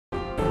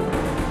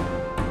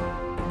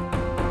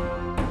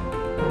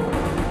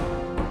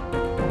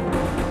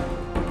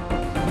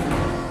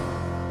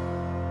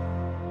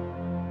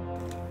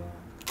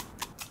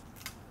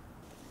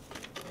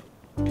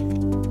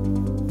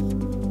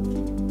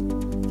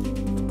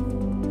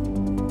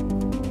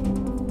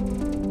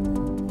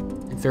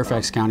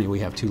Fairfax County, we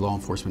have two law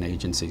enforcement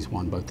agencies,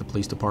 both the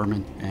police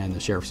department and the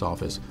sheriff's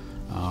office.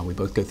 We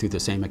both go through the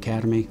same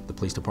academy. The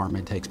police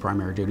department takes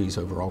primary duties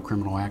over all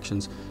criminal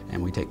actions,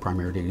 and we take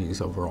primary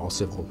duties over all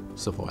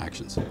civil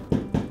actions.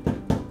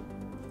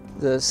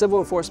 The civil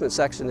enforcement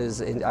section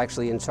is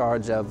actually in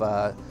charge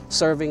of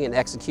serving and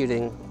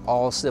executing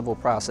all civil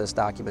process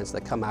documents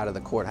that come out of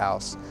the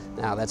courthouse.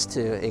 Now that's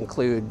to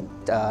include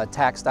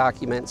tax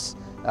documents,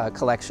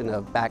 collection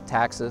of back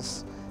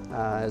taxes,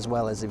 as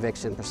well as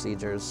eviction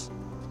procedures,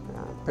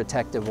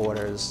 protective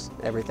orders,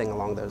 everything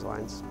along those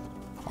lines.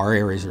 Our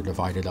areas are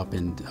divided up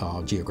in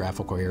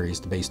geographical areas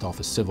based off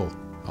of civil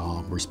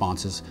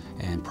responses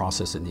and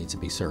process that needs to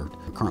be served.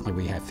 Currently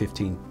we have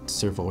 15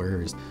 civil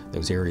areas.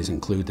 Those areas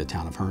include the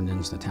town of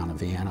Herndon's, the town of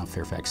Vienna,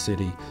 Fairfax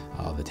City,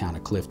 the town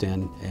of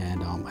Clifton,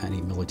 and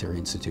any military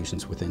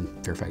institutions within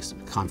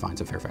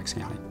confines of Fairfax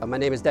County. My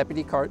name is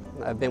Deputy Cart.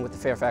 I've been with the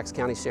Fairfax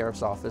County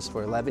Sheriff's Office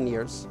for 11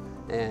 years,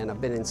 and I've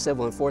been in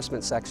civil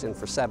enforcement section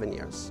for 7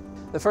 years.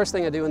 The first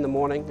thing I do in the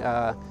morning,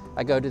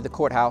 I go to the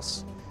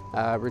courthouse,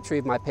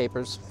 retrieve my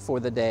papers for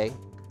the day,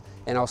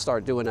 and I'll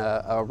start doing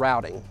a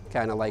routing,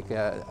 kind of like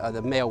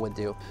the mail would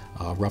do.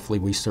 Roughly,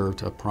 we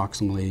served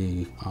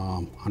approximately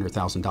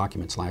 100,000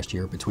 documents last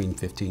year between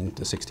 15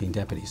 to 16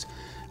 deputies.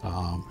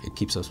 It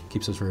keeps us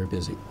very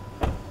busy.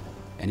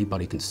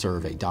 Anybody can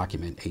serve a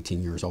document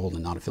 18 years old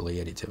and not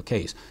affiliated to a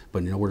case,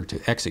 but in order to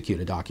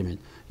execute a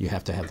document, you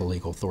have to have the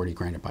legal authority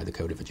granted by the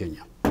Code of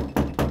Virginia.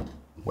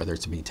 Whether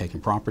it's to be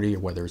taking property or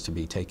whether it's to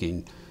be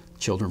taking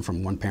children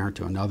from one parent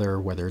to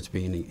another, whether it's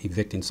being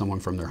evicting someone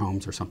from their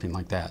homes or something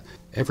like that.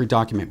 Every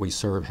document we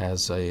serve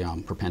has a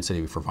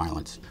propensity for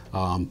violence,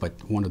 but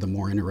one of the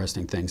more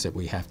interesting things that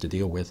we have to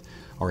deal with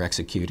are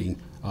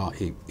executing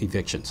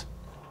evictions.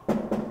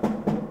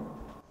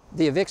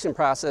 The eviction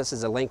process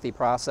is a lengthy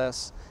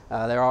process.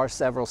 There are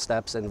several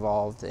steps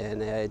involved,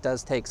 and it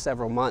does take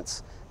several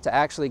months to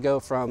actually go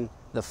from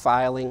the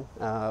filing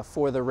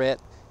for the writ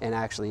and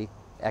actually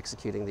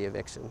executing the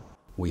eviction.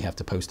 We have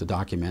to post a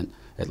document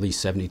at least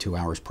 72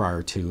 hours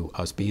prior to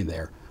us being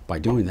there. By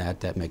doing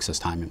that, that makes us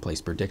time and place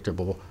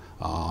predictable,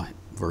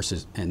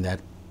 and that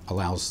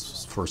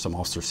allows for some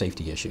officer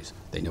safety issues.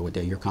 They know what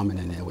day you're coming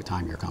and they know what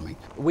time you're coming.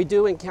 We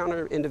do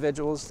encounter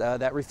individuals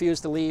that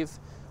refuse to leave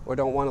or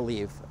don't want to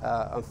leave.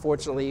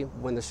 Unfortunately,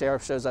 when the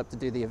sheriff shows up to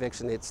do the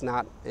eviction, it's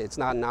not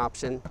an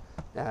option.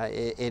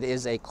 It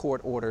is a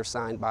court order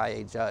signed by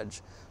a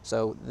judge.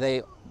 So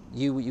they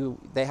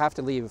have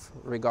to leave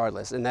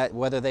regardless, and that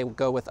whether they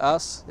go with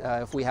us,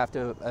 if we have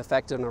to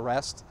effect an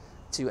arrest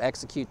to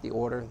execute the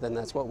order, then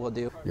that's what we'll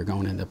do. You're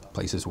going into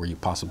places where you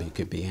possibly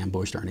could be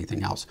ambushed or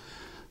anything else.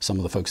 Some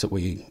of the folks that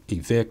we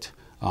evict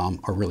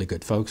are really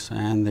good folks,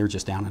 and they're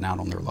just down and out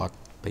on their luck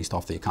based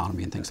off the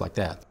economy and things like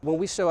that. When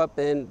we show up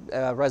and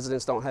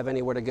residents don't have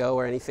anywhere to go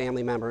or any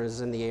family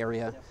members in the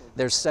area,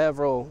 there's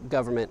several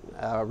government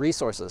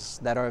resources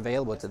that are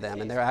available to them,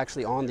 and they're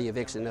actually on the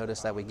eviction notice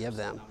that we give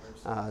them.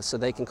 So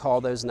they can call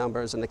those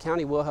numbers, and the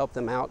county will help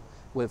them out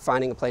with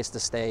finding a place to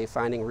stay,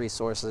 finding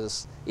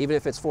resources, even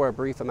if it's for a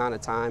brief amount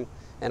of time.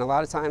 And a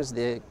lot of times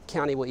the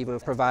county will even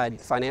provide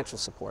financial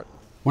support.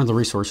 One of the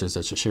resources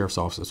that the Sheriff's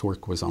Office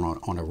works with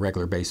on a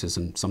regular basis,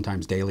 and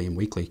sometimes daily and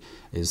weekly,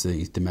 is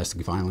the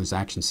Domestic Violence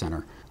Action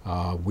Center.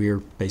 We're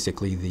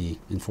basically the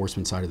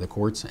enforcement side of the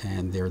courts,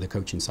 and they're the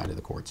coaching side of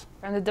the courts.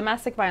 And the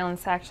Domestic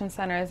Violence Action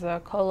Center is a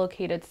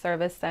co-located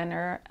service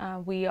center.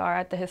 We are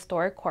at the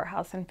historic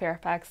courthouse in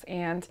Fairfax,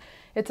 and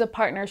it's a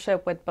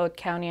partnership with both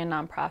county and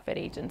nonprofit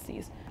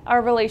agencies.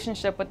 Our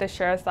relationship with the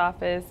Sheriff's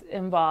Office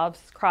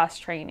involves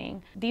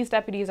cross-training. These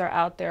deputies are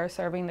out there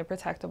serving the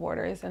protective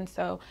orders, and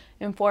so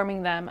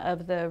informing them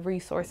of the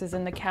resources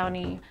in the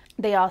county.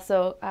 They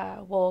also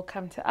will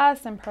come to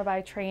us and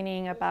provide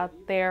training about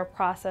their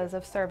process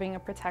of serving a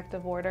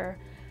protective order,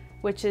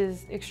 which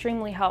is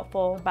extremely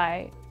helpful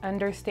by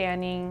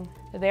understanding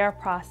their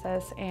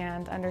process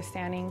and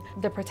understanding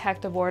the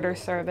protective order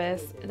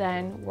service.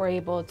 Then we're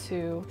able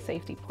to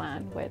safety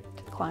plan with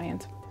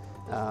clients.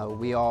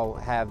 We all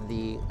have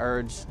the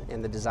urge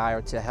and the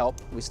desire to help.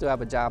 We still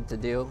have a job to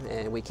do,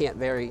 and we can't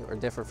vary or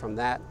differ from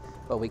that,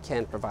 but we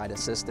can provide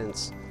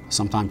assistance.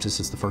 Sometimes this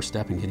is the first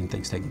step in getting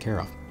things taken care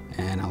of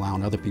and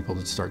allowing other people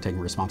to start taking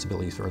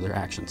responsibilities for their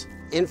actions.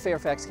 In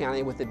Fairfax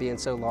County, with it being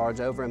so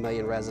large, over 1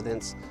 million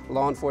residents,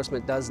 law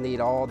enforcement does need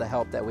all the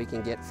help that we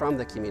can get from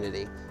the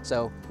community.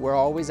 So we're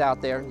always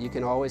out there. You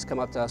can always come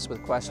up to us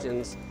with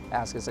questions,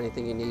 ask us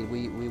anything you need.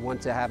 We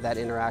want to have that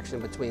interaction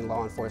between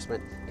law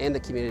enforcement and the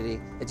community.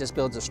 It just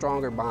builds a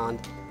stronger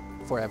bond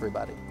for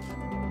everybody.